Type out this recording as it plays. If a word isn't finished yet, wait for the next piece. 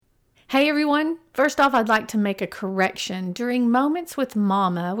Hey everyone! First off, I'd like to make a correction. During Moments with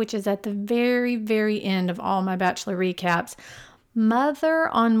Mama, which is at the very, very end of all my Bachelor recaps, Mother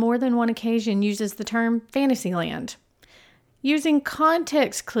on more than one occasion uses the term Fantasyland. Using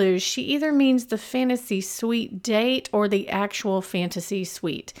context clues, she either means the fantasy suite date or the actual fantasy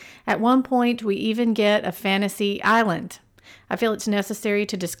suite. At one point, we even get a fantasy island. I feel it's necessary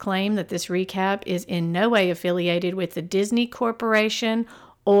to disclaim that this recap is in no way affiliated with the Disney Corporation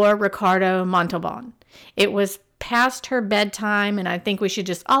or Ricardo Montalban. It was past her bedtime, and I think we should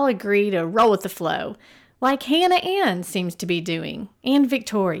just all agree to roll with the flow, like Hannah Ann seems to be doing, and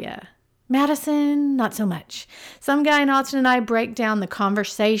Victoria. Madison, not so much. Some guy in Austin and I break down the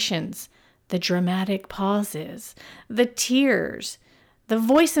conversations, the dramatic pauses, the tears, the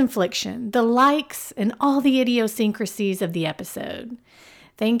voice inflection, the likes, and all the idiosyncrasies of the episode.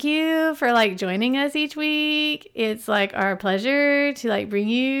 Thank you for joining us each week. It's our pleasure to bring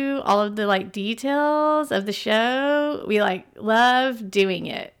you all of the details of the show. We love doing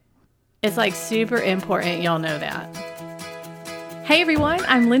it. It's super important. Y'all know that. Hey everyone,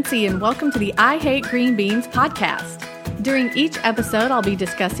 I'm Lindsay and welcome to the I Hate Green Beans podcast. During each episode, I'll be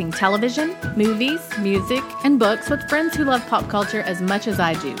discussing television, movies, music, and books with friends who love pop culture as much as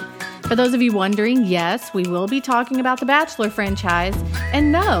I do. For those of you wondering, yes, we will be talking about the Bachelor franchise. And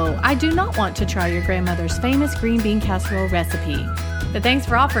no, I do not want to try your grandmother's famous green bean casserole recipe. But thanks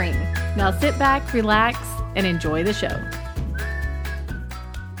for offering. Now sit back, relax, and enjoy the show.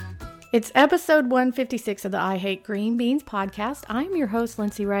 It's episode 156 of the I Hate Green Beans podcast. I'm your host,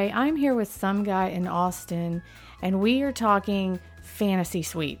 Lindsay Ray. I'm here with some guy in Austin, and we are talking fantasy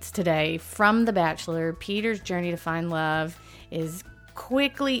suites today from The Bachelor. Peter's journey to find love is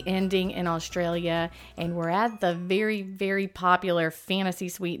quickly ending in Australia, and we're at the very, very popular fantasy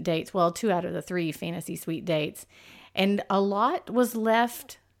suite dates. Well, 2 out of the 3 fantasy suite dates. And a lot was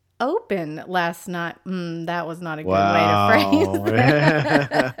left open last night. That was not a good way to phrase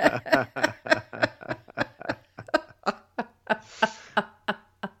that.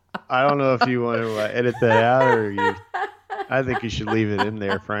 I don't know if you want to edit that out or I think you should leave it in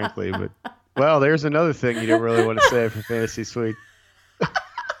there, frankly. But, well, there's another thing you don't really want to say for Fantasy Suite.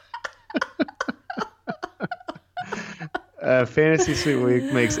 Fantasy Suite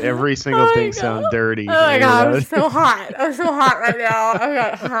Week makes every single thing sound dirty. Oh my God, I'm so hot. I'm so hot right now.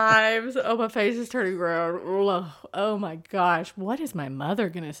 I've got hives. Oh, my face is turning red. Oh my gosh. What is my mother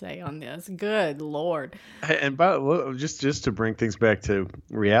going to say on this? Good Lord. And just to bring things back to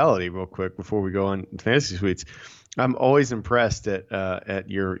reality real quick before we go on Fantasy Suites, I'm always impressed at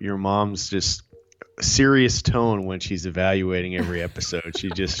your mom's just serious tone when she's evaluating every episode.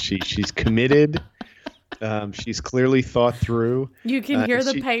 She's committed. She's clearly thought through. You can hear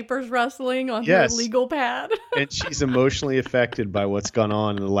the papers rustling on her legal pad. And she's emotionally affected by what's gone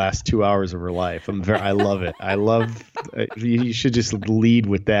on in the last 2 hours of her life. I love it. I love. You should just lead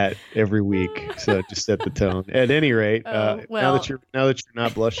with that every week. So just set the tone. At any rate, now that you're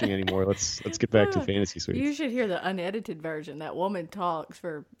not blushing anymore, let's get back to Fantasy Suites. You should hear the unedited version. That woman talks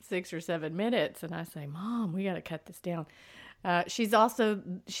for 6 or 7 minutes, and I say, "Mom, we got to cut this down." She loves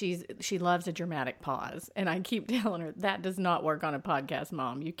a dramatic pause, and I keep telling her that does not work on a podcast,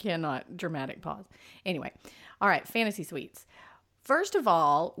 Mom. You cannot dramatic pause. Anyway, all right, Fantasy Suites. First of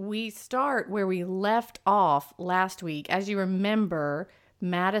all, we start where we left off last week. As you remember,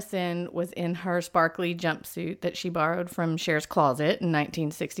 Madison was in her sparkly jumpsuit that she borrowed from Cher's closet in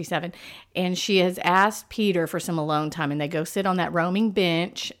 1967, and she has asked Peter for some alone time, and they go sit on that roaming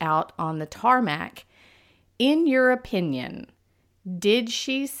bench out on the tarmac. In your opinion, did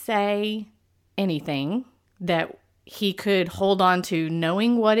she say anything that he could hold on to,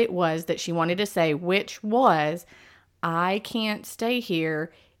 knowing what it was that she wanted to say, which was, I can't stay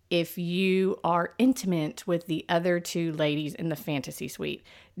here if you are intimate with the other 2 ladies in the fantasy suite?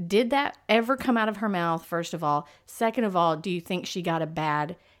 Did that ever come out of her mouth, first of all? Second of all, do you think she got a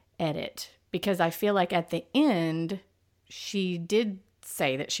bad edit? Because I feel like at the end, she did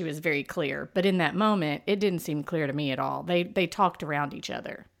say that she was very clear, but in that moment it didn't seem clear to me at all. They talked around each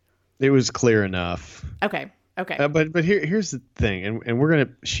other. It was clear enough. Okay. But here's the thing,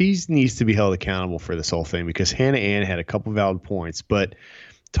 and she needs to be held accountable for this whole thing, because Hannah Ann had a couple valid points, but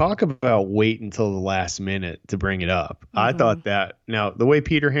talk about wait until the last minute to bring it up. Mm-hmm. I thought that, now the way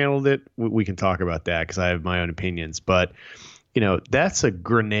Peter handled it, we can talk about that because I have my own opinions, but that's a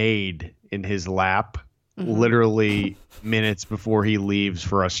grenade in his lap. Mm-hmm. Literally minutes before he leaves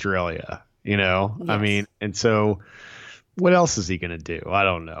for Australia, Yes. I mean, and so what else is he going to do? I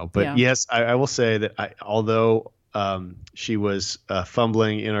don't know. But yes, I will say that although She was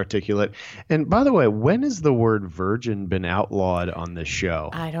fumbling, inarticulate. And by the way, when has the word virgin been outlawed on this show?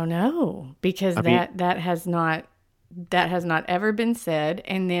 I don't know, because I mean, that has not ever been said.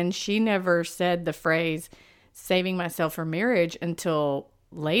 And then she never said the phrase saving myself for marriage until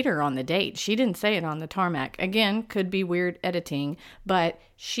later on the date. She didn't say it on the tarmac. Again, could be weird editing, but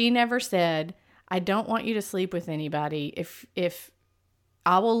she never said, I don't want you to sleep with anybody. If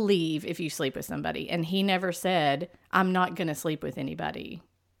I will leave if you sleep with somebody. And he never said, I'm not going to sleep with anybody.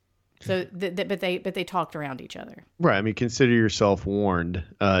 So, but they talked around each other. right. I mean, consider yourself warned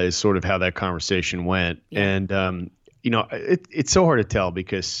is sort of how that conversation went. Yeah. And, it's so hard to tell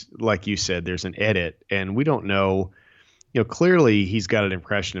because, like you said, there's an edit and we don't know. Clearly he's got an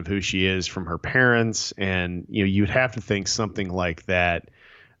impression of who she is from her parents. And, you'd have to think something like that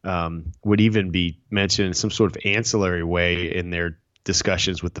would even be mentioned in some sort of ancillary way in their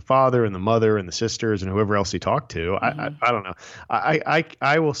discussions with the father and the mother and the sisters and whoever else he talked to. Mm-hmm. I don't know.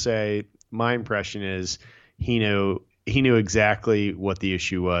 I will say my impression is he knew exactly what the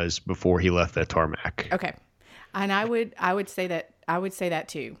issue was before he left that tarmac. Okay. And I would say that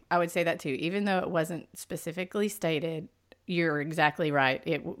too. Even though it wasn't specifically stated, you're exactly right.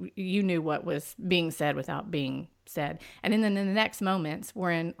 You knew what was being said without being said. And then in the next moments,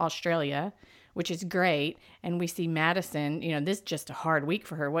 we're in Australia, which is great. And we see Madison, this is just a hard week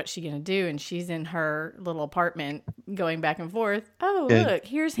for her. What's she going to do? And she's in her little apartment going back and forth. Oh, look,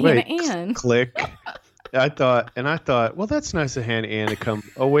 here's Hannah Ann. Click. I thought, well, that's nice of Hannah Ann to come.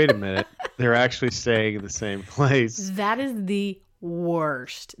 Oh, wait a minute. They're actually staying in the same place. That is the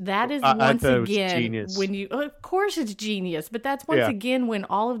worst. That is once again genius. when you, of course it's genius, but that's once again when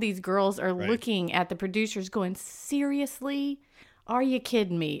all of these girls are looking at the producers going, seriously? Are you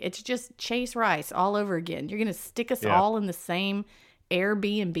kidding me? It's just Chase Rice all over again. You're going to stick us all in the same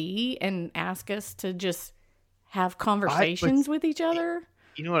Airbnb and ask us to just have conversations with each other?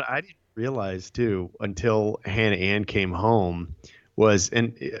 You know what? I didn't realize too until Hannah Ann came home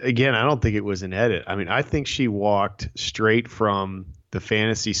and again, I don't think it was an edit. I mean, I think she walked straight from the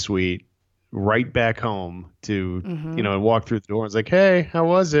fantasy suite right back home to, and walked through the door and was like, hey, how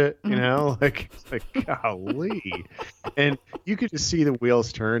was it? Like golly. And you could just see the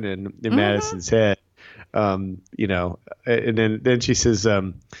wheels turn in Madison's head. And then she says,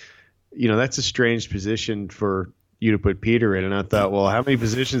 that's a strange position for you to put Peter in. And I thought, well, how many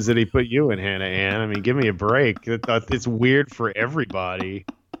positions did he put you in, Hannah Ann? I mean, give me a break. It's weird for everybody.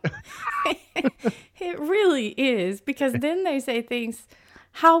 It really is, because then they say things,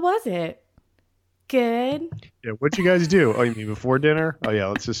 how was it? Good. Yeah, what'd you guys do? Oh, you mean before dinner? Oh yeah,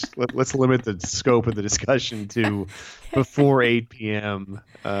 let's limit the scope of the discussion to before 8 p.m.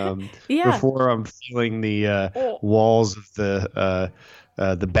 Before I'm feeling the walls of the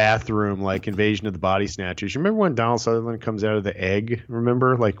bathroom like Invasion of the Body Snatchers. You remember when Donald Sutherland comes out of the egg?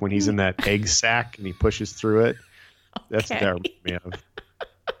 Remember, like when he's in that egg sack and he pushes through it? That's what that reminds me of.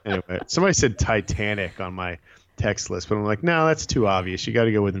 Anyway, somebody said Titanic on my text list, but I'm like, no, that's too obvious. You got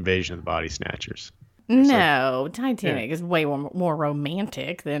to go with Invasion of the Body Snatchers. No, Titanic is way more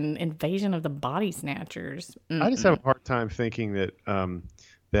romantic than Invasion of the Body Snatchers. I just have a hard time thinking that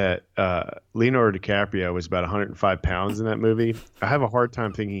Leonardo DiCaprio was about 105 pounds in that movie. I have a hard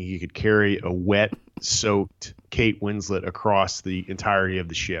time thinking he could carry a wet, soaked Kate Winslet across the entirety of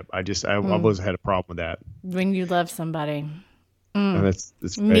the ship. I've always had a problem with that. When you love somebody.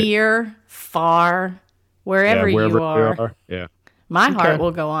 That's near, far, wherever you are. Yeah. My heart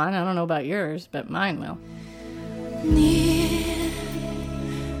will go on. I don't know about yours, but mine will. Near,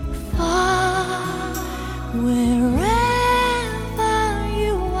 far, wherever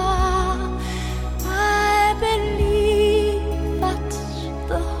you are, I believe that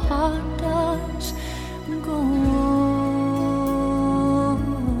the heart does go on.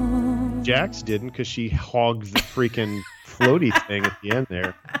 Jax didn't, because she hogged the freaking floaty thing at the end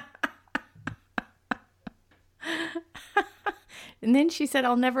there. And then she said,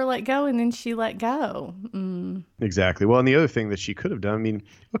 I'll never let go. And then she let go. Exactly. Well, and the other thing that she could have done, I mean,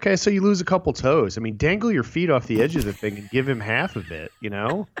 okay, so you lose a couple toes. I mean, dangle your feet off the edge of the thing and give him half of it,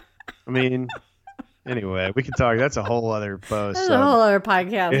 I mean, anyway, we can talk. That's a whole other post. That's a whole other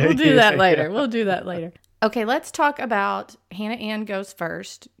podcast. We'll do that later. We'll do that later. Okay, let's talk about Hannah Ann goes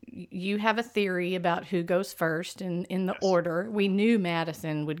first. You have a theory about who goes first in the order. We knew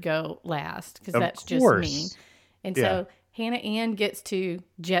Madison would go last because that's just mean. And so Hannah Ann gets to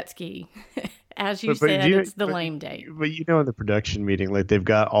jet ski. As you said, it's the lame date. But in the production meeting, like they've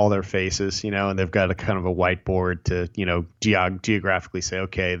got all their faces, and they've got a kind of a whiteboard to, geographically say,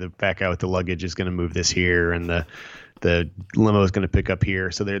 okay, the fat guy with the luggage is going to move this here and the limo is going to pick up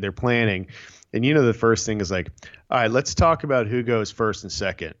here. So they're planning. And the first thing is like, all right, let's talk about who goes first and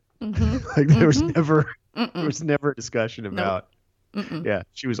second. Mm-hmm. Like there was never a discussion about. Mm-mm. Yeah,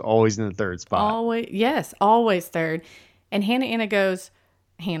 she was always in the third spot. Always third. And Hannah Anna goes,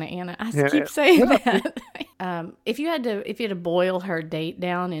 Hannah Anna. I keep saying that. If you had to boil her date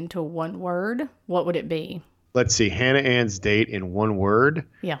down into one word, what would it be? Let's see, Hannah Ann's date in one word.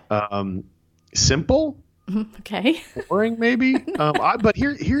 Yeah. Simple. Okay. Boring, maybe. But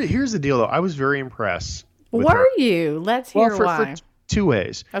here's the deal, though. I was very impressed. Were you? Let's hear why. For two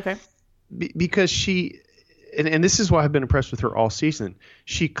ways. Okay. Because she, and this is why I've been impressed with her all season.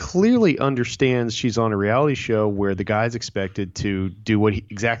 She clearly understands she's on a reality show where the guy's expected to do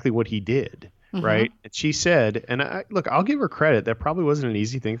exactly what he did. Mm-hmm. Right. And she said, and I'll give her credit. That probably wasn't an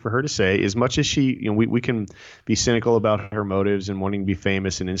easy thing for her to say, as much as she, we can be cynical about her motives and wanting to be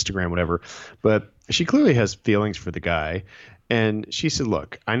famous and Instagram, whatever. But she clearly has feelings for the guy. And she said,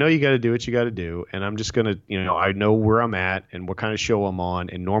 look, I know you got to do what you got to do. And I'm just going to, I know where I'm at and what kind of show I'm on.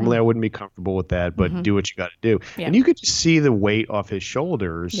 And normally I wouldn't be comfortable with that, but do what you got to do. Yeah. And you could just see the weight off his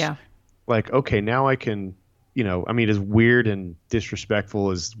shoulders. Yeah. Like, okay, now I can. As weird and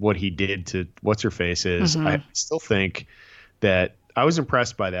disrespectful as what he did to what's-her-face is, I still think that I was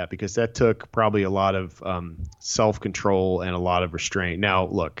impressed by that because that took probably a lot of self-control and a lot of restraint. Now,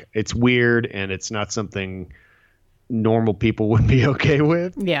 look, it's weird and it's not something normal people would be okay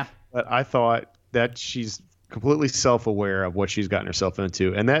with. Yeah. But I thought that she's completely self-aware of what she's gotten herself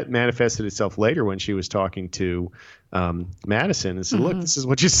into. And that manifested itself later when she was talking to Madison and said, look, this is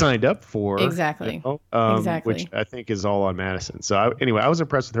what you signed up for. Exactly. Exactly. Which I think is all on Madison. So I was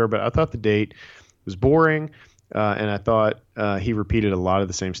impressed with her, but I thought the date was boring. And I thought he repeated a lot of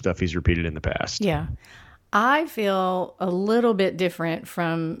the same stuff he's repeated in the past. Yeah. I feel a little bit different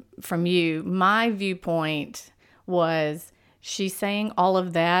from you. My viewpoint was she's saying all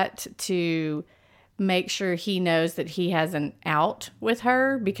of that to make sure he knows that he has an out with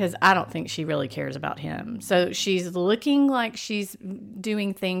her, because I don't think she really cares about him. So she's looking like she's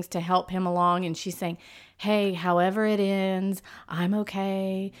doing things to help him along, and she's saying, hey, however it ends, I'm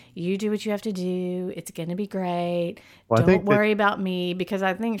okay. You do what you have to do. It's going to be great. Well, don't worry about me, because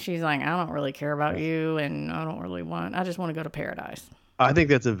I think she's like, I don't really care about you, and I just want to go to paradise. I think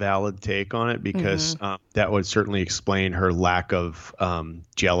that's a valid take on it, because that would certainly explain her lack of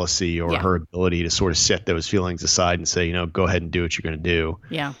jealousy or her ability to sort of set those feelings aside and say, go ahead and do what you're going to do.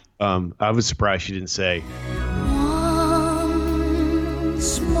 Yeah. I was surprised she didn't say,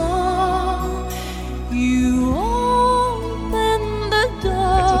 once more, you open the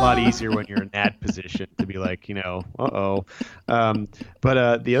door. It's a lot easier when you're in that position to be like, uh-oh.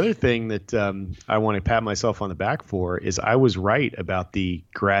 But the other thing that I want to pat myself on the back for is I was right about the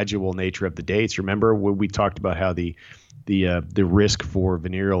gradual nature of the dates. Remember when we talked about how the risk for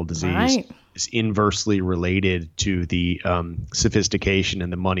venereal disease is inversely related to the sophistication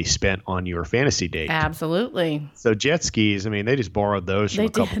and the money spent on your fantasy date. Absolutely. So jet skis, they just borrowed those from a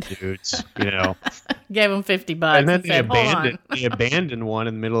couple dudes, Gave them $50 and then they abandoned one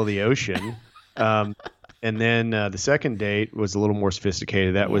in the middle of the ocean. And then the second date was a little more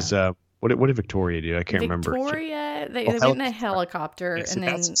sophisticated. That was what did Victoria do? I can't remember. Victoria, they went in a helicopter, and then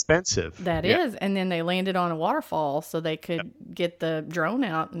that's expensive. That is, and then they landed on a waterfall so they could get the drone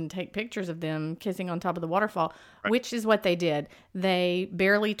out and take pictures of them kissing on top of the waterfall, which is what they did. They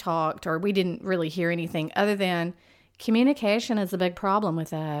barely talked, or we didn't really hear anything other than communication is a big problem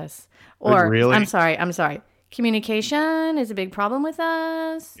with us. Or really? I'm sorry. Communication is a big problem with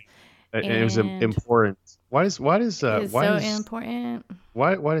us. And it was important. Why is important?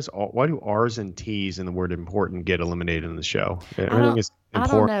 Why do R's and T's in the word important get eliminated in the show? Everything is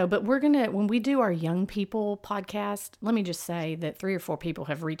important. I don't know, but when we do our young people podcast, let me just say that 3 or 4 people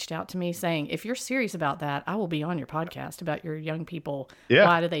have reached out to me saying, if you're serious about that, I will be on your podcast about your young people. Yeah.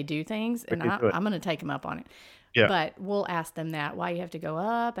 Why do they do things? And I'm going to take them up on it. Yeah. But we'll ask them that, why you have to go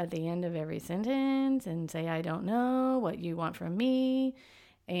up at the end of every sentence and say, I don't know what you want from me.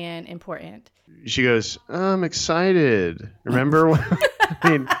 And important. She goes, I'm excited. Remember when?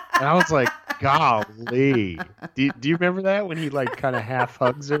 And I was like, golly. Do you remember that when he kind of half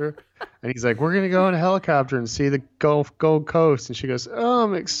hugs her? And he's like, we're going to go in a helicopter and see the Gold Coast. And she goes, oh,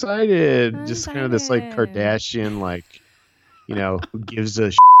 I'm excited. Just kind of this Kardashian, who gives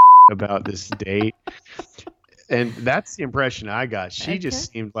a about this date. And that's the impression I got. She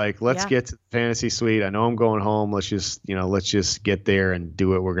just seemed like, let's get to the fantasy suite. I know I'm going home. Let's just get there and do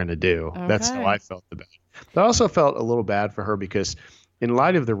what we're going to do. Okay. That's how I felt about it. But I also felt a little bad for her because in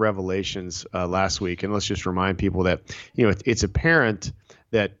light of the revelations last week, and let's just remind people that, it's apparent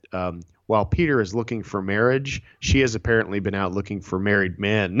that while Peter is looking for marriage, she has apparently been out looking for married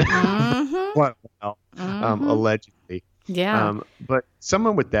men. Well, allegedly. Yeah. But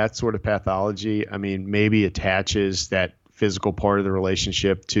someone with that sort of pathology, I mean, maybe attaches that physical part of the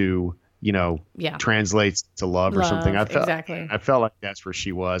relationship to, translates to love or something. Exactly. I felt like that's where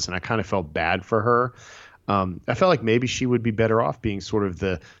she was, and I kind of felt bad for her. I felt like maybe she would be better off being sort of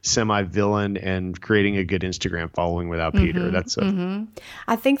the semi-villain and creating a good Instagram following without Peter. That's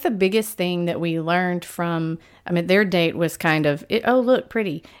I think the biggest thing that we learned from, their date was kind of, oh, look,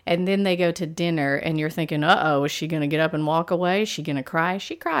 pretty. And then they go to dinner and you're thinking, uh-oh, is she going to get up and walk away? Is she going to cry?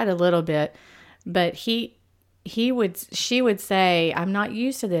 She cried a little bit, but she would say, I'm not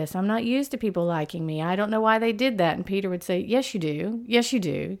used to this. I'm not used to people liking me. I don't know why they did that. And Peter would say, yes, you do. Yes, you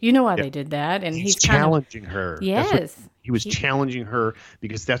do. You know why they did that. And he's challenging her. Yes. He was challenging her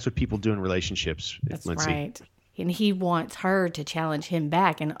because that's what people do in relationships. That's right. And he wants her to challenge him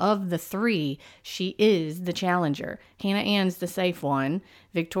back. And of the three, she is the challenger. Hannah Ann's the safe one.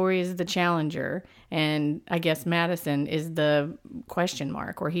 Victoria is the challenger. And I guess Madison is the question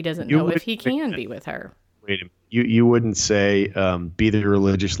mark where he doesn't know if he can be with her. Wait a minute. You wouldn't say be the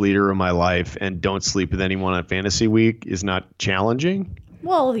religious leader of my life and don't sleep with anyone on Fantasy Week is not challenging?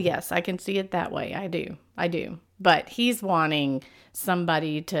 Well, yes, I can see it that way. I do. But he's wanting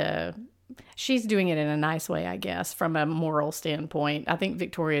somebody to... She's doing it in a nice way, I guess, from a moral standpoint. I think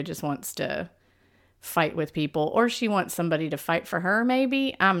Victoria just wants to fight with people, or she wants somebody to fight for her,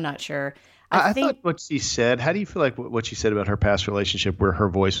 maybe. I'm not sure. I thought what she said, how do you feel like what she said about her past relationship where her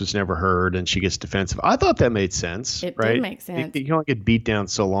voice was never heard and she gets defensive? I thought that made sense. It right? did make sense. You don't get beat down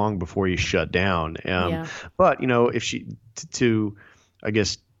so long before you shut down. But, if she, to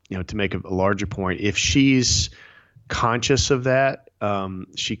make a larger point, if she's conscious of that,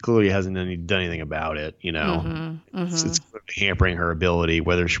 she clearly hasn't done anything about it, It's clearly hampering her ability,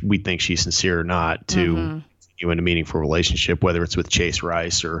 whether we think she's sincere or not, to in a meaningful relationship, whether it's with Chase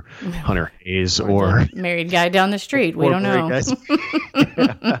Rice or Hunter Hayes or the married guy down the street. We don't know.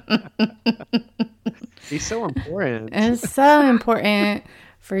 He's so important. It's so important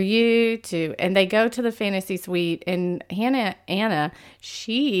for you to, and they go to the fantasy suite, and Anna,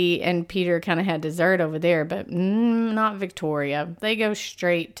 she and Peter kind of had dessert over there, but not Victoria. They go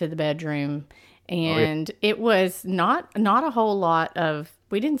straight to the bedroom, and it was not a whole lot of,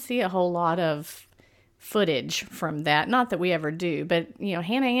 we didn't see a whole lot of footage from that. Not that we ever do, but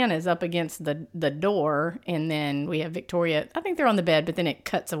Hannah Ann is up against the door, and then we have Victoria. I think they're on the bed, but then it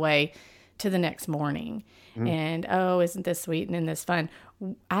cuts away to the next morning. And isn't this sweet and isn't this fun?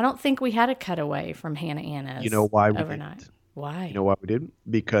 I don't think we had a cutaway from Hannah Anna's. You know why we overnight? Didn't? Why? You know why we didn't?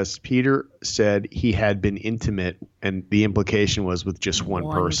 Because Peter said he had been intimate, and the implication was with just one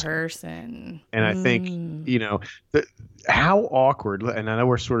person. And I think how awkward. And I know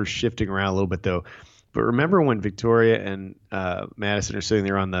we're sort of shifting around a little bit though. But remember when Victoria and Madison are sitting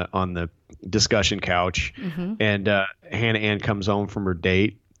there on the discussion couch, and Hannah Ann comes home from her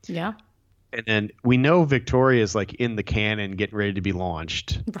date. Yeah. And then we know Victoria is like in the cannon, getting ready to be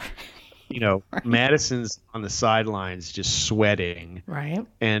launched. Right. Madison's on the sidelines, just sweating. Right.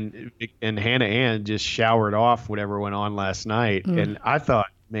 And Hannah Ann just showered off whatever went on last night, and I thought,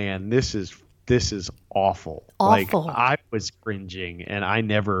 man, this is awful. Like I was cringing, and I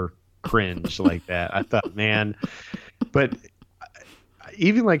never cringe like that. I thought, man, but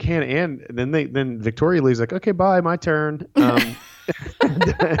even like Hannah Ann, then Victoria leaves like, okay, bye, my turn.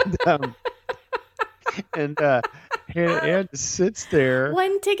 And Hannah Ann just sits there.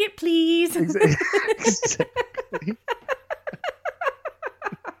 One ticket, please. Exactly.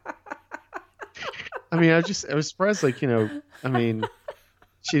 I was surprised,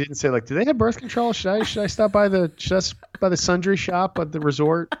 she didn't say like, do they have birth control? Should I stop by the sundry shop at the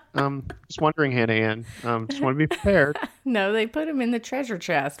resort? Just wondering, Hannah Ann. Just want to be prepared. No, they put him in the treasure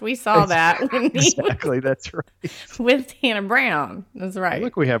chest. We saw that when exactly. That's right. With Hannah Brown. That's right.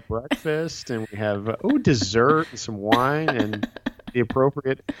 Look, we have breakfast and we have dessert and some wine and the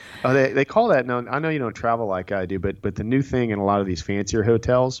appropriate. They call that. No, I know you don't travel like I do, but the new thing in a lot of these fancier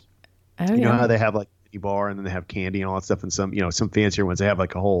hotels, you know how they have like bar and then they have candy and all that stuff, and some fancier ones they have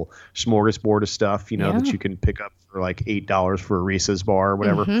like a whole smorgasbord of stuff that you can pick up for like $8 for a Reese's bar or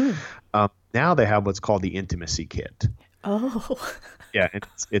whatever. Now they have what's called the intimacy kit. Yeah, and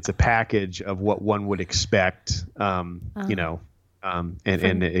it's a package of what one would expect, and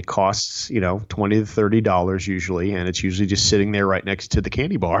it costs $20 to $30 usually, and it's usually just sitting there right next to the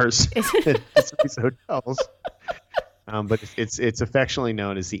candy bars at these hotels. But it's affectionally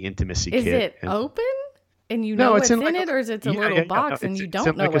known as the intimacy kit. Is it open? And know what's in it, or is it a little box and you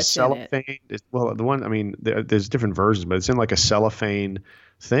don't know what's in it? Well, the one, there's different versions, but it's in like a cellophane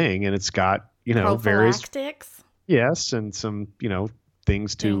thing, and it's got, various, Prophylactics. yes, and some,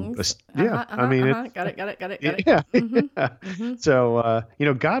 things to, Things. yeah. I mean, Got it. yeah. Mhm. Yeah. Mhm. So,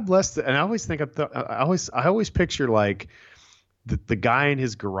 God bless. And I always think I always picture like the guy in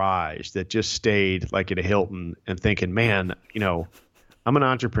his garage that just stayed like at a Hilton and thinking, man, I'm an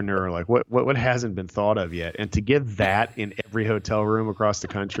entrepreneur. Like what hasn't been thought of yet? And to get that in every hotel room across the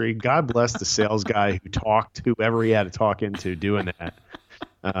country, God bless the sales guy who talked whoever he had to talk into doing that.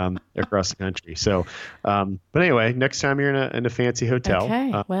 Across the country. So, but anyway, next time you're in a fancy hotel,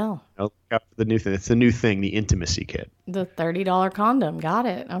 Okay. Well, look out for the new thing. It's the new thing, the intimacy kit. the $30 condom. Got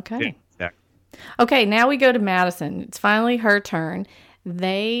it. Okay. Yeah, exactly. Okay, now we go to Madison. It's finally her turn.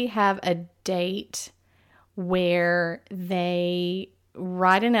 They have a date where they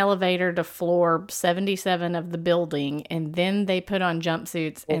ride an elevator to floor 77 of the building, and then they put on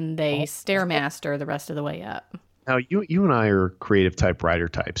jumpsuits and they Stairmaster the rest of the way up. Now, you and I are creative typewriter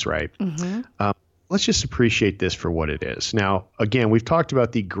types, right? Mm-hmm. Let's just appreciate this for what it is. Now, again, we've talked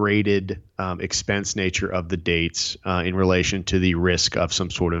about the graded expense nature of the dates in relation to the risk of some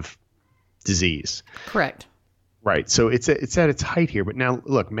sort of disease. Correct. Right. So it's at its height here. But now,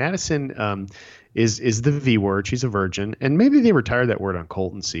 look, Madison is the V word. She's a virgin, and maybe they retired that word on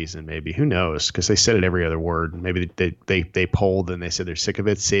Colton season. Maybe, who knows? Because they said it every other word. Maybe they polled and they said they're sick of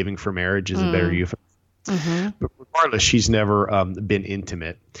it. Saving for marriage is a better euphemism. Mm-hmm. But regardless, she's never been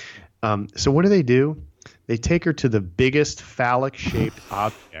intimate. So what do? They take her to the biggest phallic-shaped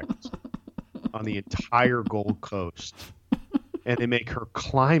object on the entire Gold Coast, and they make her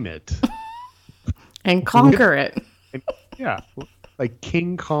climb it. And conquer it. And, yeah, like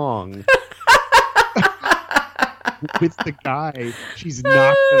King Kong. With the guy she's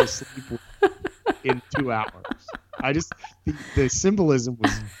not going to sleep with in 2 hours. The symbolism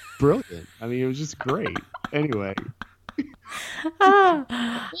was brilliant. I mean, it was just great. Anyway.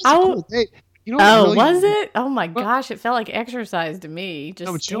 Oh, You know what really, was it? Oh my gosh, it felt like exercise to me.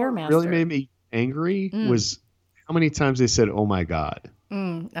 Just Stairmaster. What really made me angry was how many times they said, "Oh my God."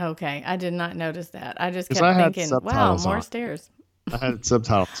 Okay, I did not notice that. I just 'Cause kept I had thinking, "Wow, more stairs." I had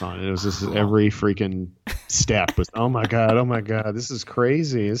subtitles on it. It was just every freaking step was, "Oh my God, this is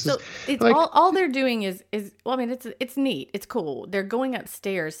crazy." It's like, all they're doing is well, I mean, it's neat, it's cool. They're going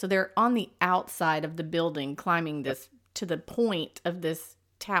upstairs, so they're on the outside of the building, climbing this to the point of this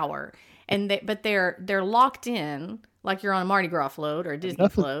tower, and they're locked in like you're on a Mardi Gras float or a Disney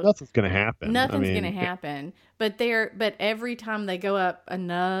float. Nothing's gonna happen. Nothing's gonna happen. But every time they go up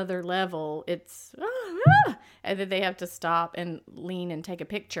another level, it's and then they have to stop and lean and take a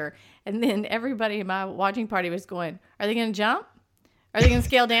picture. And then everybody in my watching party was going, "Are they gonna jump? Are they gonna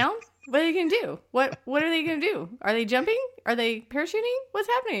scale down? What are they gonna do? What are they gonna do? Are they jumping? Are they parachuting? What's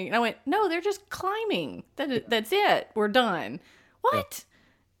happening?" And I went, "No, they're just climbing. That's it. We're done." What?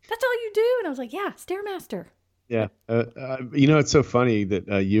 Yeah. That's all you do? And I was like, "Yeah, Stairmaster." Yeah. It's so funny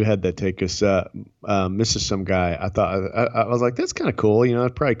that you had that take us, Mrs. Some Guy. I thought, I was like, that's kind of cool.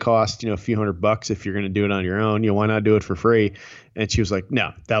 It probably cost, a few $100 if you're going to do it on your own. Why not do it for free? And she was like,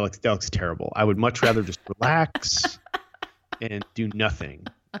 no, that looks terrible. I would much rather just relax and do nothing.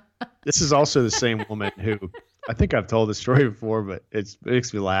 This is also the same woman who, I think I've told this story before, but it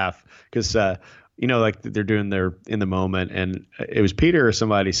makes me laugh because, like they're doing their in the moment, and it was Peter or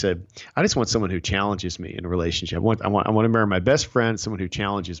somebody said, "I just want someone who challenges me in a relationship. I want to marry my best friend, someone who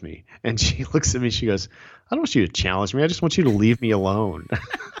challenges me." And she looks at me, she goes, "I don't want you to challenge me. I just want you to leave me alone."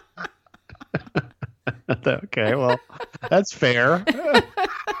 I thought, okay, well, that's fair.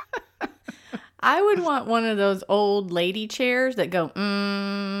 I would want one of those old lady chairs that go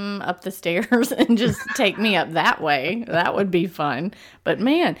up the stairs and just take me up that way. That would be fun. But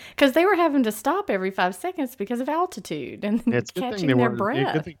man, because they were having to stop every 5 seconds because of altitude and catching their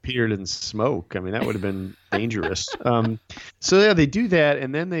breath. Good thing Peter didn't smoke. I mean, that would have been dangerous. So yeah, they do that,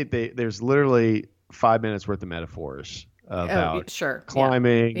 and then they there's literally 5 minutes worth of metaphors about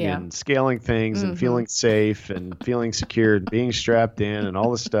climbing and scaling things and feeling safe and feeling secure and being strapped in and all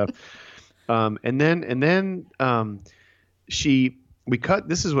this stuff. And then we cut.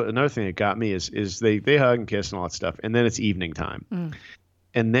 This is what another thing that got me is they hug and kiss and all that stuff, and then it's evening time,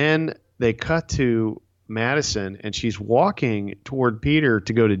 and then they cut to Madison, and she's walking toward Peter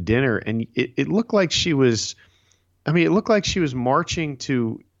to go to dinner, and it looked like she was, it looked like she was marching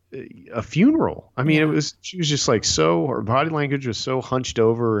to a funeral. She was just like her body language was so hunched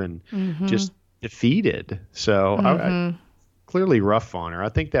over and just defeated. So I clearly rough on her. I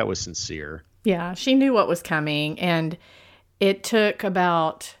think that was sincere. Yeah, she knew what was coming, and it took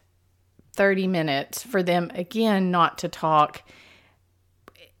about 30 minutes for them, again, not to talk.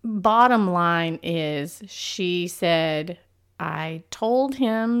 Bottom line is she said, I told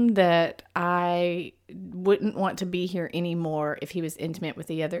him that I wouldn't want to be here anymore if he was intimate with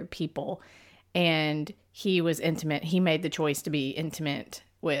the other people. And he was intimate. He made the choice to be intimate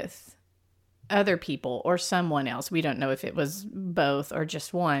with other people or someone else. We don't know if it was both or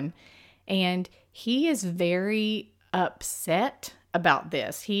just one. And he is very upset about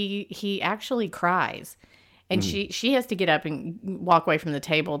this. He actually cries. And she has to get up and walk away from the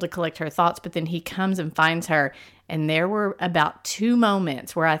table to collect her thoughts. But then he comes and finds her. And there were about 2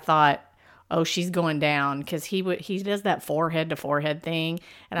 moments where I thought, oh, she's going down. Because he does that forehead to forehead thing.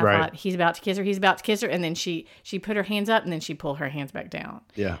 And I thought, he's about to kiss her. He's about to kiss her. And then she put her hands up and then she pulled her hands back down.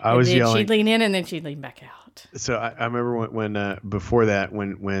 Yeah, I was yelling. She'd lean in and then she'd lean back out. So I remember when before that,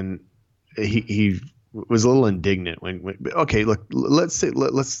 when he was a little indignant. Okay, look,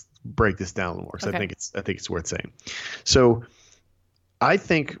 let's break this down a little more. So Okay. I think it's worth saying. So I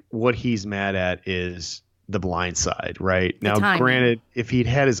think what he's mad at is the blind side, right? Now, timing. granted, if he'd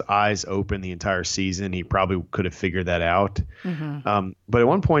had his eyes open the entire season, he probably could have figured that out. But at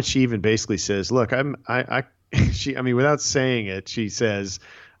one point, she even basically says, "Look, without saying it, she says,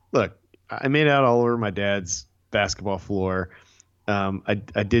 look, I made out all over my dad's basketball floor.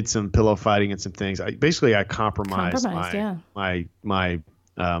 I did some pillow fighting and some things. I compromised my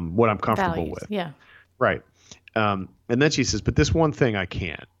what I'm comfortable Values, with. Yeah. Right. And then she says, but this one thing I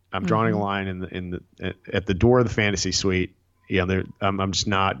can't. I'm drawing a line at the door of the fantasy suite. I'm just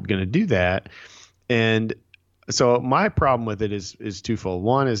not going to do that. And so my problem with it is twofold.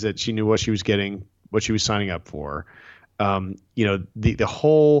 One is that she knew what she was getting, what she was signing up for. The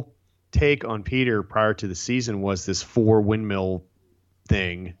whole take on Peter prior to the season was this 4 windmill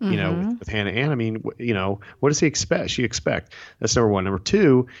thing, with Hannah Ann. I mean, what does he expect? She expect? That's number one. Number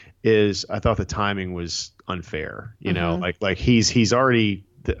two is I thought the timing was unfair. Like he's already.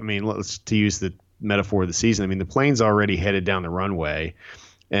 To use the metaphor of the season. I mean, the plane's already headed down the runway,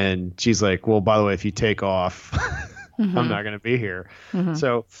 and she's like, "Well, by the way, if you take off, I'm not going to be here."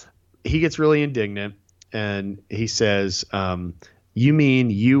 So he gets really indignant, and he says, "You mean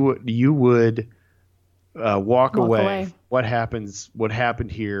you would walk away? What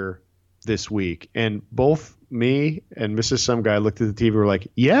happened here this week?" And both me and Mrs. Some Guy looked at the TV and were like,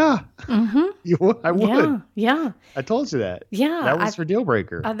 "Yeah, I would. Yeah. I told you that. Yeah. That was her deal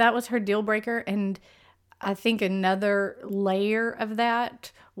breaker." That was her deal breaker. And I think another layer of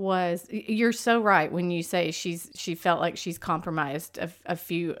that was, you're so right when you say she felt like she's compromised a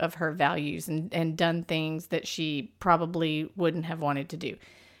few of her values and done things that she probably wouldn't have wanted to do.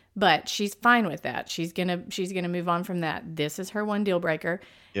 But she's fine with that. She's gonna move on from that. This is her one deal breaker.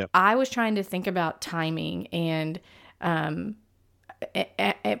 Yep. I was trying to think about timing, and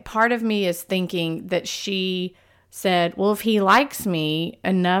part of me is thinking that she said, well, if he likes me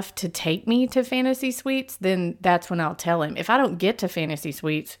enough to take me to Fantasy Suites, then that's when I'll tell him. If I don't get to Fantasy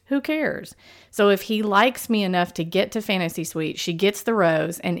Suites, who cares? So if he likes me enough to get to Fantasy Suites, she gets the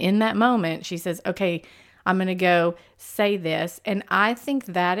rose, and in that moment, she says, okay, I'm going to go say this. And I think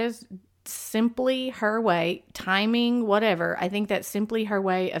that is simply her way, timing, whatever. I think that's simply her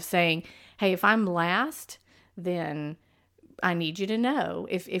way of saying, hey, if I'm last, then I need you to know.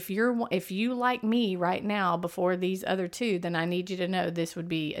 If you like me right now before these other 2, then I need you to know this would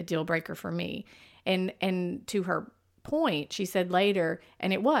be a deal breaker for me. And to her point, she said later,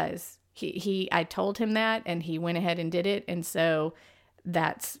 and it was, I told him that, and he went ahead and did it. And so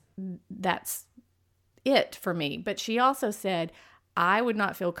that's it for me. But she also said, I would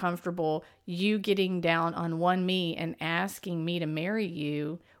not feel comfortable you getting down on one knee and asking me to marry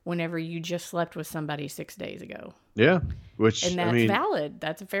you whenever you just slept with somebody 6 days ago. Yeah. And that's valid.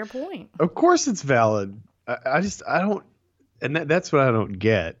 That's a fair point. Of course it's valid. I don't, and that's what I don't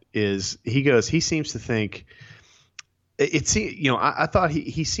get is he seems to think I thought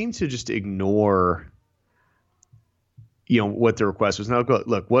he seemed to just ignore what the request was. Now,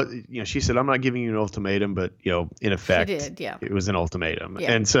 look, what, she said, I'm not giving you an ultimatum, but, in effect, she did, yeah. It was an ultimatum.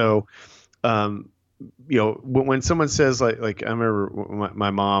 Yeah. And so, when someone says like, I remember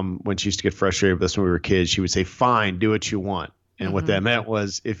my mom, when she used to get frustrated with us when we were kids, she would say, fine, do what you want. And what that meant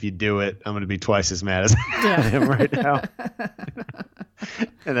was, if you do it, I'm going to be twice as mad as I am right now.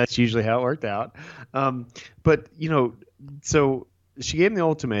 And that's usually how it worked out. But, so she gave him the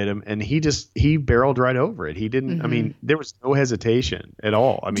ultimatum, and he barreled right over it. He didn't. I mean, there was no hesitation at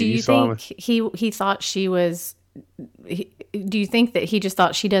all. I mean, do you think he thought she was? Do you think that he just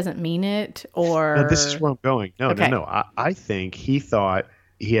thought she doesn't mean it, or? No, this is where I'm going. No. I think he thought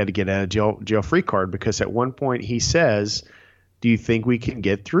he had to get out of jail free card, because at one point he says, "Do you think we can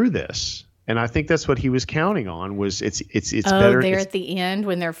get through this?" And I think that's what he was counting on was it's Oh, better. there It's, at the end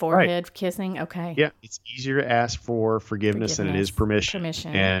when their forehead kissing. Okay. yeah, it's easier to ask for forgiveness than it is permission.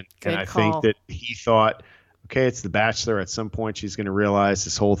 And Good I call. think that he thought, okay, it's The Bachelor. At some point, she's going to realize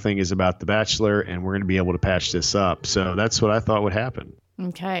this whole thing is about The Bachelor, and we're going to be able to patch this up. So that's what I thought would happen.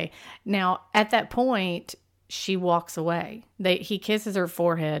 Okay. Now, at that point, she walks away. He kisses her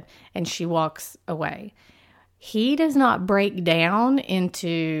forehead and she walks away. He does not break down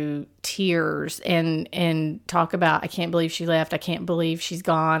into tears and talk about, I can't believe she left. I can't believe she's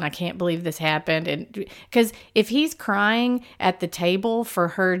gone. I can't believe this happened. And because if he's crying at the table for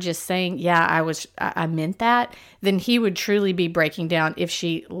her just saying, yeah, I meant that, then he would truly be breaking down if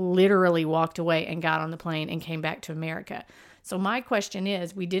she literally walked away and got on the plane and came back to America. So my question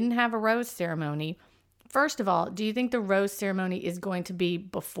is, we didn't have a rose ceremony. First of all, do you think the rose ceremony is going to be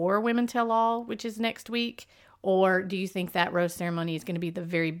before Women Tell All, which is next week? Or do you think that rose ceremony is going to be the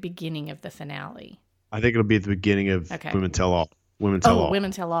very beginning of the finale? I think it'll be at the beginning of Okay. Women Tell All. Women Tell All. Women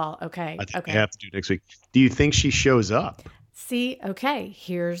Tell All. Okay. I think Okay. they have to do it next week. Do you think she shows up? See, okay,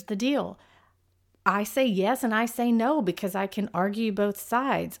 here's the deal. I say yes and I say no because I can argue both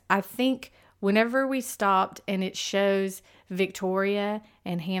sides. I think whenever we stopped and it shows Victoria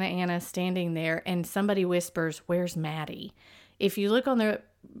and Hannah Anna standing there and somebody whispers, "Where's Maddie?" If you look on the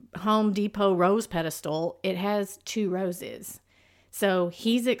Home Depot rose pedestal, it has 2 roses. So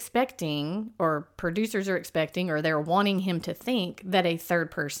he's expecting, or producers are expecting, or they're wanting him to think that a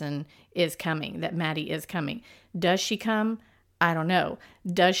third person is coming, that Maddie is coming. Does she come? I don't know.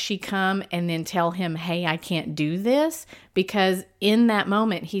 Does she come and then tell him, hey, I can't do this? Because in that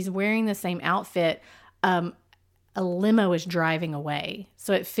moment, he's wearing the same outfit. A limo is driving away.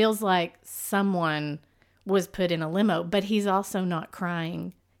 So it feels like someone was put in a limo, but he's also not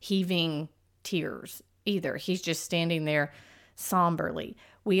crying, heaving tears either. He's just standing there somberly.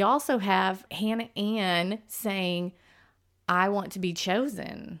 We also have Hannah Ann saying, I want to be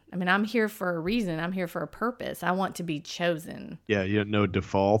chosen. I mean, I'm here for a reason. I'm here for a purpose. I want to be chosen. Yeah, you no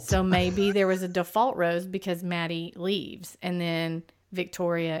default. So maybe there was a default rose because Maddie leaves. And then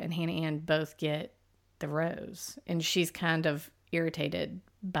Victoria and Hannah Ann both get the rose. And she's kind of irritated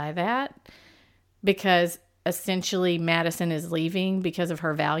by that because essentially Madison is leaving because of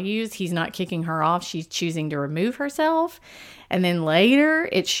her values. He's not kicking her off. She's choosing to remove herself. And then later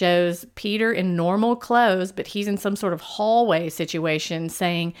it shows Peter in normal clothes, but he's in some sort of hallway situation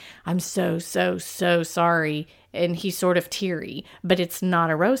saying, I'm so sorry. And he's sort of teary, but it's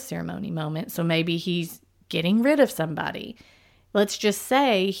not a rose ceremony moment. So maybe he's getting rid of somebody. Let's just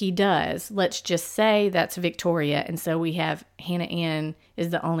say he does. Let's just say that's Victoria. And so we have Hannah Ann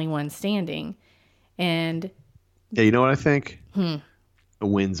is the only one standing. And yeah, you know what I think? A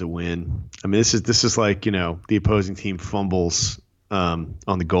win's a win. I mean, this is like, the opposing team fumbles on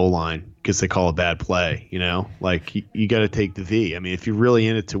the goal line because they call a bad play, like you got to take the V. I mean, if you're really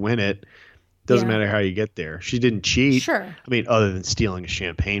in it to win it, doesn't matter how you get there. She didn't cheat. Sure. I mean, other than stealing a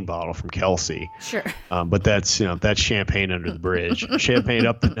champagne bottle from Kelsey. Sure. But that's, that's champagne under the bridge. Champagne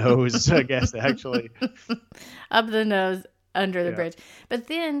up the nose, I guess, actually. Up the nose, under the bridge. But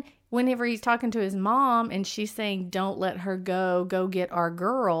then whenever he's talking to his mom and she's saying, don't let her go get our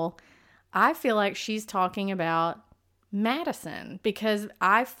girl, I feel like she's talking about Madison because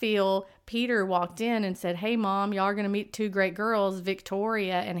I feel Peter walked in and said, hey, Mom, y'all are going to meet 2 great girls,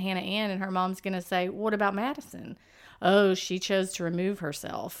 Victoria and Hannah Ann, and her mom's going to say, what about Madison? Oh, she chose to remove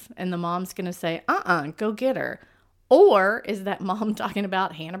herself. And the mom's going to say, go get her. Or is that mom talking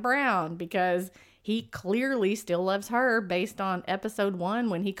about Hannah Brown? Because he clearly still loves her based on episode 1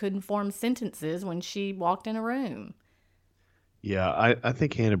 when he couldn't form sentences when she walked in a room. Yeah, I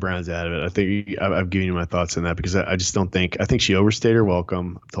think Hannah Brown's out of it. I think I've given you my thoughts on that because I just don't think – I think she overstayed her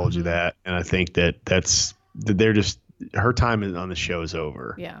welcome. I've told you that. And I think that they're just – her time on the show is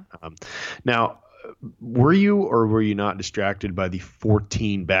over. Yeah. Now, were you or were you not distracted by the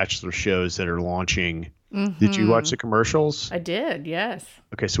 14 Bachelor shows that are launching? Did you watch the commercials? I did, yes.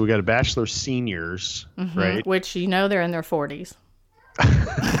 Okay, so we got a Bachelor Seniors, right? Which, they're in their 40s.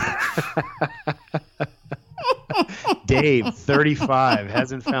 Dave, 35,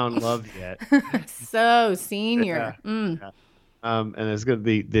 hasn't found love yet. So senior. Yeah. And it's going to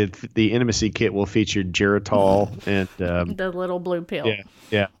be the intimacy kit will feature Geritol and the little blue pill.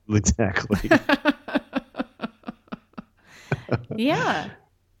 Yeah, exactly. Yeah.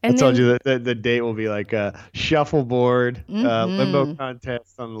 I told you that the date will be like a shuffleboard, limbo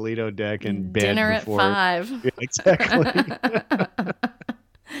contest on the Lido deck, and bed dinner before. at 5. Yeah, exactly.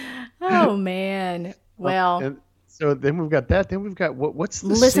 Oh man. Well, and so then we've got that. Then we've got what's the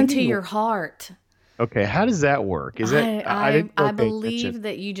listen to singing? your heart. Okay, how does that work? Is it? I didn't I really pay attention. believe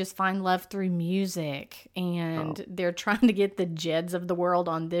that you just find love through music, and they're trying to get the Jeds of the world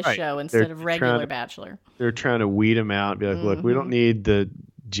on this Right. show They're instead of trying regular to Bachelor. they're trying to weed them out. Be like, look, we don't need the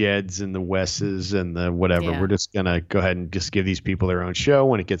Jeds and the Wesses and the whatever. Yeah. We're just gonna go ahead and just give these people their own show.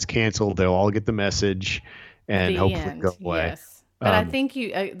 When it gets canceled, they'll all get the message, and The hopefully end, go away. yes. But I Um, think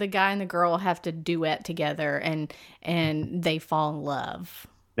the guy and the girl have to duet together, and they fall in love.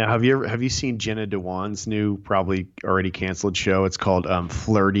 Now, have you seen Jenna Dewan's new, probably already canceled show? It's called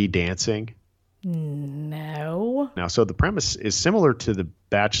Flirty Dancing. No, Now, so the premise is similar to The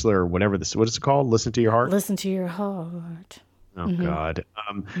Bachelor, or whatever this. What is it called? Listen to Your Heart. listen to your heart. Oh God.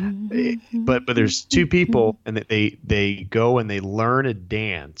 But there's two people, and they go and they learn a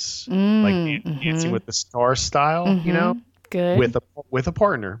dance, like Dancing with the Star style, Good. with a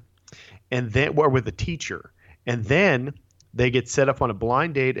partner, and then or with a teacher, and then they get set up on a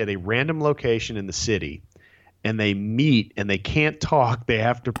blind date at a random location in the city, and they meet, and they can't talk. They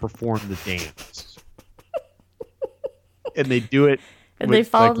have to perform the dance, and they do it. and with, they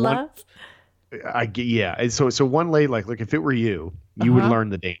fall like, in love. yeah. And so one lady, like, look, if it were you, you would learn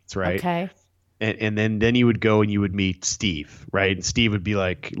the dance, right? Okay. And then you would go and you would meet Steve, right? And Steve would be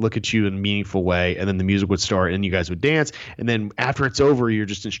like, look at you in a meaningful way, and then the music would start, and you guys would dance, and then after it's over, you're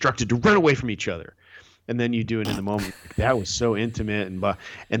just instructed to run away from each other, and then you do it in the moment. That was so intimate,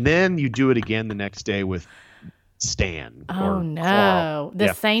 and then you do it again the next day with Stan. Oh or no, Carl. the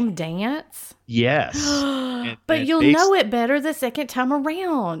Yeah. same dance. Yes. But And you'll they- know it better the second time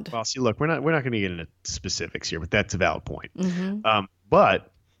around. Well, see, look, we're not going to get into specifics here, but that's a valid point.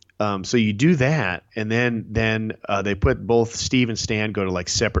 Mm-hmm. So you do that, and then they put both Steve and Stan go to like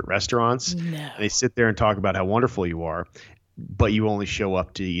separate restaurants. No. And they sit there and talk about how wonderful you are, but you only show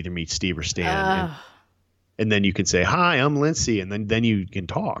up to either meet Steve or Stan, and then you can say, "Hi, I'm Lindsay," and then you can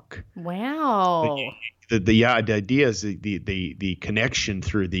talk. Wow. The idea is the connection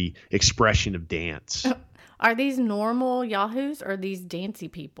through the expression of dance. Are these normal Yahoos or are these dancy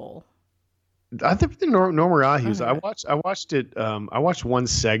people? I think the normal Yahoos. Okay. I watched it. I watched one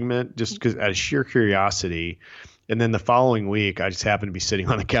segment just because out of sheer curiosity, and then the following week I just happened to be sitting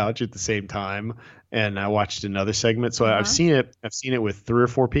on the couch at the same time, and I watched another segment. So I've seen it. I've seen it with 3 or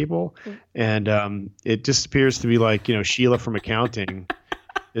 4 people, and it just appears to be like Sheila from accounting.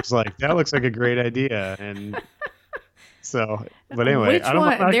 It's like, that looks like a great idea, and so. But anyway, Which I don't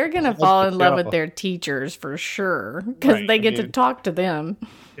one? know. They're going to fall in love with their teachers for sure because Right, they I get to mean- talk to them.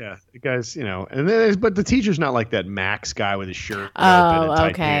 Yeah, the guys, and then but the teacher's not like that Max guy with his shirt. open Oh, and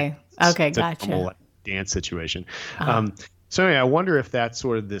tight okay. pants. Okay, It's a gotcha. normal, like, dance situation. So anyway, I wonder if that's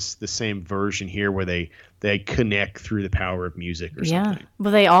sort of the same version here, where they connect through the power of music or Yeah. something.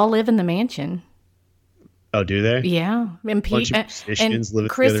 Well, they all live in the mansion. Oh, do they? Yeah. And Bunch of and musicians living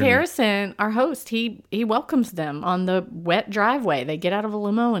Chris together in- Harrison, our host, he welcomes them on the wet driveway. They get out of a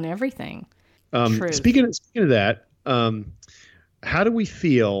limo and everything. Truth. Speaking of that, how do we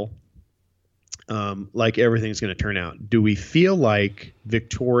feel like everything's going to turn out? Do we feel like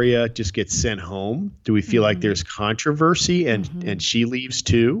Victoria just gets sent home? Do we feel like there's controversy and she leaves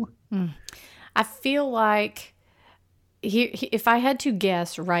too? I feel like if I had to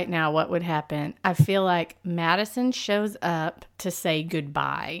guess right now what would happen, I feel like Madison shows up to say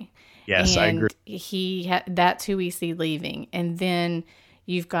goodbye. Yes, I agree. That's who we see leaving. And then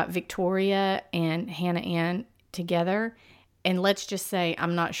you've got Victoria and Hannah Ann together. And let's just say,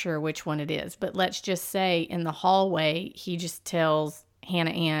 I'm not sure which one it is, but let's just say in the hallway, he just tells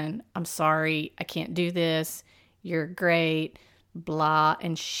Hannah Ann, I'm sorry, I can't do this. You're great, blah.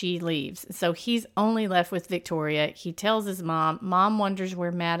 And she leaves. So he's only left with Victoria. He tells his mom. Mom wonders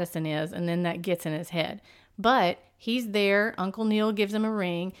where Madison is. And then that gets in his head. But he's there. Uncle Neil gives him a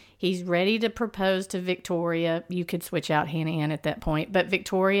ring. He's ready to propose to Victoria. You could switch out Hannah Ann at that point. But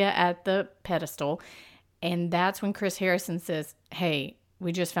Victoria at the pedestal. And that's when Chris Harrison says, hey,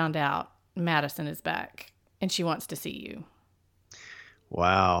 we just found out Madison is back and she wants to see you.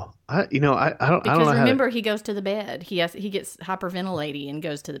 Wow. I don't know. Because how remember, he goes to the bed. He gets hyperventilating and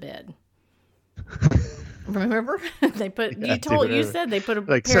goes to the bed. Remember? You said they put a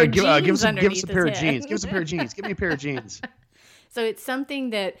pair of jeans underneath give us a pair his of head. jeans. Give us a pair of jeans. Give me a pair of jeans. So it's something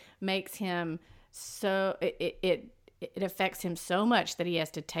that makes him so it affects him so much that he has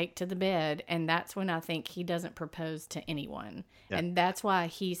to take to the bed, and that's when I think he doesn't propose to anyone. Yeah. And that's why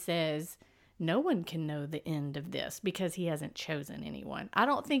he says no one can know the end of this because he hasn't chosen anyone. I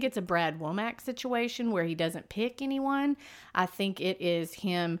don't think it's a Brad Womack situation where he doesn't pick anyone. I think it is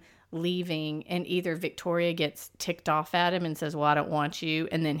him leaving, and either Victoria gets ticked off at him and says, well, I don't want you,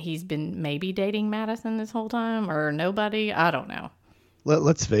 and then he's been maybe dating Madison this whole time, or nobody. I don't know.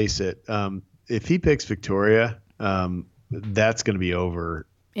 Let's face it. if he picks Victoria, that's going to be over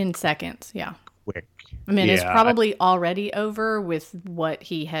In seconds, yeah. quick. I mean, it's Yeah, probably already over with what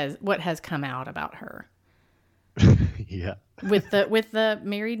has come out about her. yeah. With the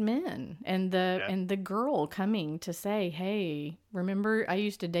married men and the girl coming to say, "Hey, remember I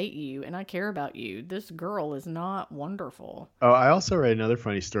used to date you and I care about you. This girl is not wonderful." Oh, I also read another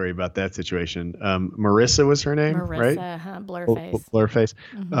funny story about that situation. Marissa was her name, right? Marissa, Blurface. Blurface.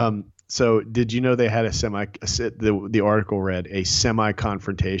 Mhm. So did you know they had the article read a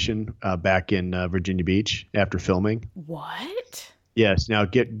semi-confrontation back in Virginia Beach after filming? What? Yes. Now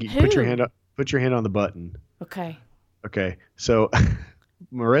put your hand up. Put your hand on the button. Okay. Okay. So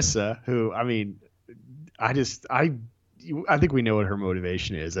Marissa, who I think we know what her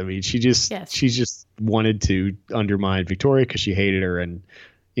motivation is. I mean, she just wanted to undermine Victoria because she hated her, and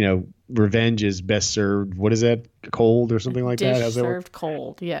revenge is best served. What is that? Cold or something like that? Dish served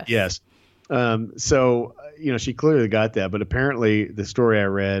cold. Yes. Yes. So she clearly got that, but apparently the story I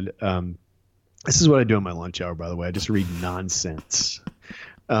read. This is what I do in my lunch hour, by the way. I just read nonsense.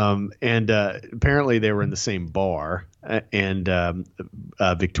 And apparently they were in the same bar, and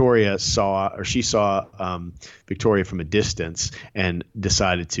Victoria saw Victoria from a distance and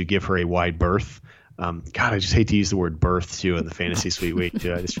decided to give her a wide berth. God, I just hate to use the word berth too in the Fantasy Suite Week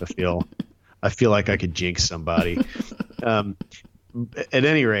too. I feel like I could jinx somebody. At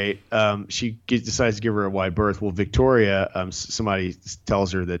any rate, she decides to give her a wide berth. Well, Victoria, somebody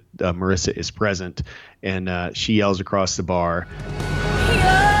tells her that Marissa is present, and she yells across the bar,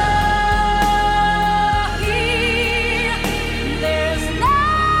 There's nothing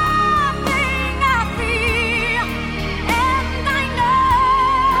I fear, and I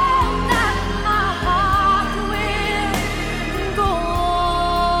know that my heart will go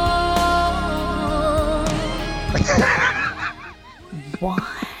on.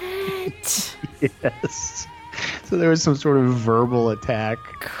 What? yes. So there was some sort of verbal attack.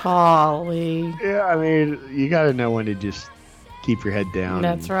 Golly. Yeah, I mean, you got to know when to just keep your head down.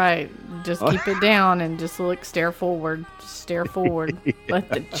 That's right. Just keep it down and just stare forward. Just stare forward. Yeah. Let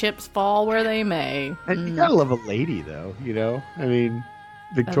the chips fall where they may. And you gotta love a lady, though. I mean,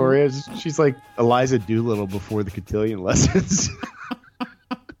 Victoria's she's like Eliza Doolittle before the cotillion lessons.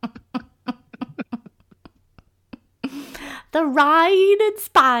 The ride and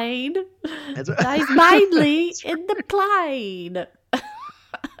spide That's dies mildly in the Clyde.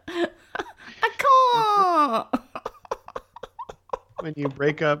 I can't. When you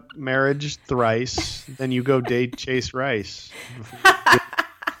break up marriage thrice, then you go date Chase Rice. I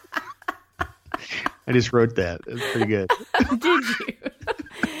just wrote that. It's pretty good. Did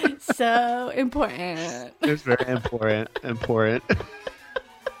you? So important. It's very important.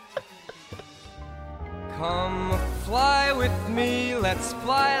 Come fly with me, let's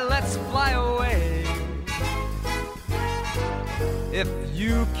fly away. If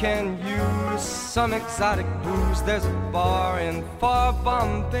you can use some exotic booze, there's a bar in far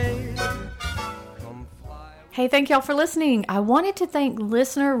Bombay. Come fly. Hey, thank y'all for listening. I wanted to thank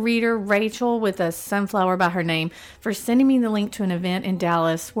listener reader Rachel with a sunflower by her name for sending me the link to an event in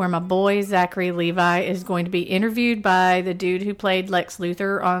Dallas where my boy Zachary Levi is going to be interviewed by the dude who played Lex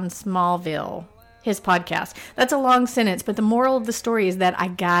Luthor on Smallville, his podcast. That's a long sentence, but the moral of the story is that I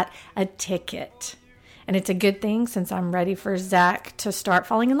got a ticket. And it's a good thing since I'm ready for Zach to start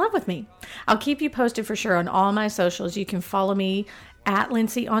falling in love with me. I'll keep you posted for sure on all my socials. You can follow me at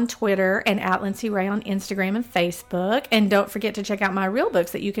Lindsay on Twitter and at Lindsay Ray on Instagram and Facebook. And don't forget to check out my real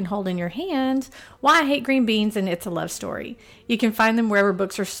books that you can hold in your hands, Why I Hate Green Beans and It's a Love Story. You can find them wherever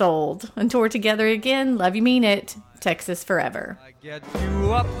books are sold. Until we're together again, love you, mean it. Texas forever. I get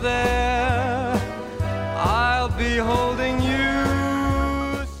you up there, I'll be holding you.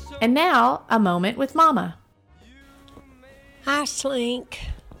 And now, a moment with Mama. Hi, Slink.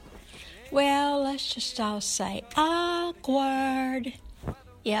 Well, let's just all say awkward.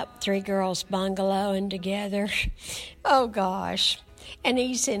 Yep, 3 girls bungalowing together. Oh, gosh. And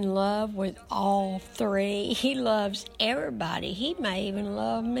he's in love with all 3. He loves everybody. He may even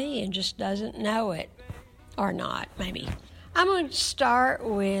love me and just doesn't know it. Or not, maybe. I'm going to start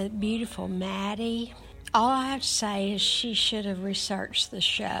with beautiful Maddie. All I have to say is she should have researched the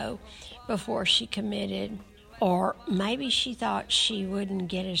show before she committed. Or maybe she thought she wouldn't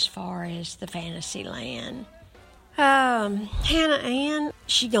get as far as the fantasy land. Hannah Ann,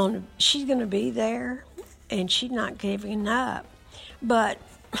 she's gonna be there, and she's not giving up. But,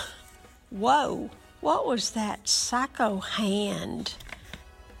 whoa, what was that psycho hand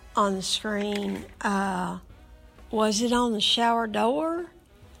on the screen? Was it on the shower door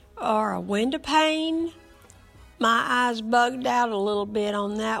or a window pane? My eyes bugged out a little bit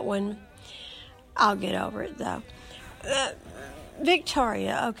on that one. I'll get over it, though.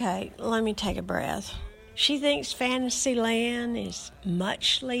 Victoria, okay, let me take a breath. She thinks Fantasyland is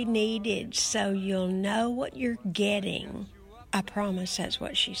muchly needed, so you'll know what you're getting. I promise that's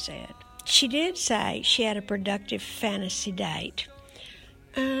what she said. She did say she had a productive fantasy date.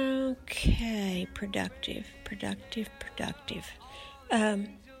 Okay, productive. I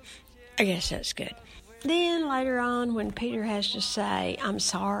guess that's good. Then later on, when Peter has to say, I'm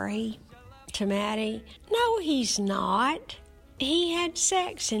sorry to Maddie, no, he's not. He had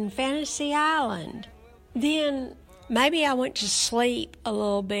sex in Fantasy Island. Then maybe I went to sleep a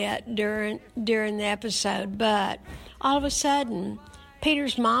little bit during the episode, but all of a sudden,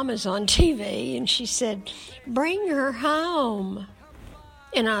 Peter's mom is on TV and she said, bring her home.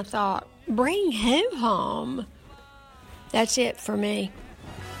 And I thought, bring who home? That's it for me.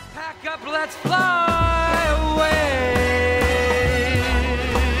 Pack up, let's fly away.